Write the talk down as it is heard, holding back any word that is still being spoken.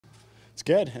It's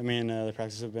good. I mean, the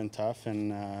practices have been tough,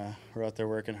 and we're out there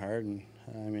working hard. And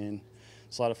I mean,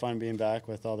 it's a lot of fun being back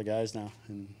with all the guys now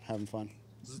and having fun.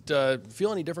 Does it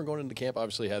feel any different going into camp?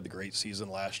 Obviously, had the great season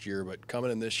last year, but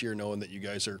coming in this year, knowing that you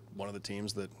guys are one of the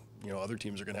teams that other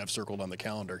teams are going to have circled on the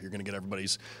calendar, you're going to get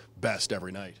everybody's best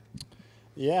every night.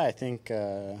 Yeah, I think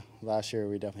last year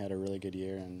we definitely had a really good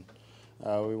year, and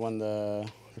we won the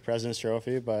President's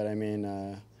Trophy. But I mean,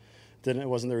 it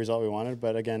wasn't the result we wanted.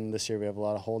 But again, this year we have a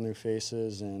lot of whole new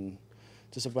faces and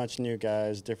just a bunch of new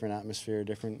guys, different atmosphere,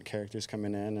 different characters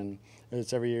coming in, and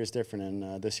it's every year is different.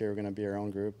 And this year we're going to be our own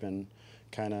group and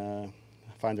kind of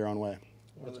find our own way.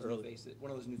 One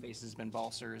of those new faces has been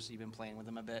Balsers. You've been playing with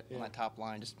him a bit on that top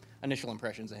line. Just initial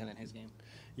impressions of him and his game.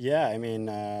 Yeah, I mean,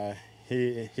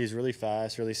 he's really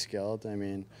fast, really skilled. I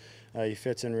mean, he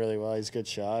fits in really well. He's a good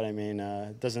shot. I mean,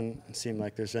 it doesn't seem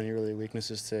like there's any really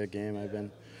weaknesses to the game. I've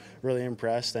been really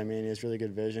impressed. I mean, he has really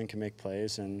good vision, can make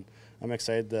plays, and I'm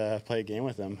excited to play a game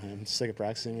with him. I'm sick of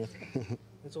practicing with him.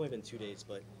 It's only been 2 days,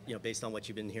 but based on what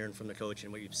you've been hearing from the coach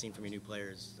and what you've seen from your new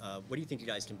players, what do you think you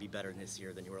guys can be better this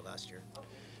year than you were last year?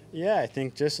 Yeah, I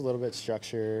think just a little bit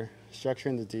structure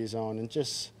in the D zone, and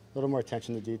just a little more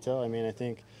attention to detail. I mean, I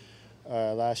think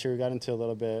last year we got into a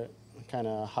little bit kind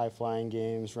of high-flying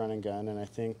games, run and gun, and I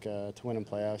think to win in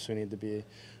playoffs we need to be a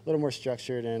little more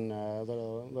structured and a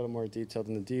little more detailed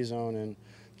in the D zone, and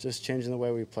just changing the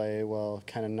way we play while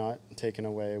kind of not taking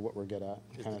away what we're good at,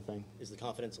 kind of thing. Is the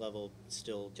confidence level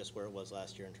still just where it was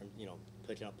last year in terms,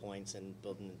 picking up points and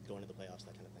going to the playoffs,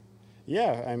 that kind of thing?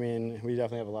 Yeah, I mean, we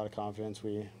definitely have a lot of confidence.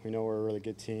 We know we're a really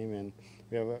good team, and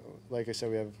we have, like I said,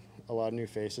 we have a lot of new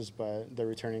faces, but the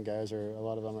returning guys a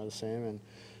lot of them are the same. And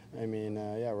I mean,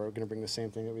 yeah, we're going to bring the same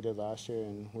thing that we did last year,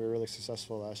 and we were really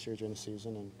successful last year during the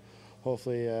season. And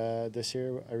hopefully this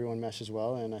year everyone meshes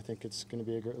well, and I think it's going to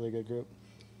be a really good group.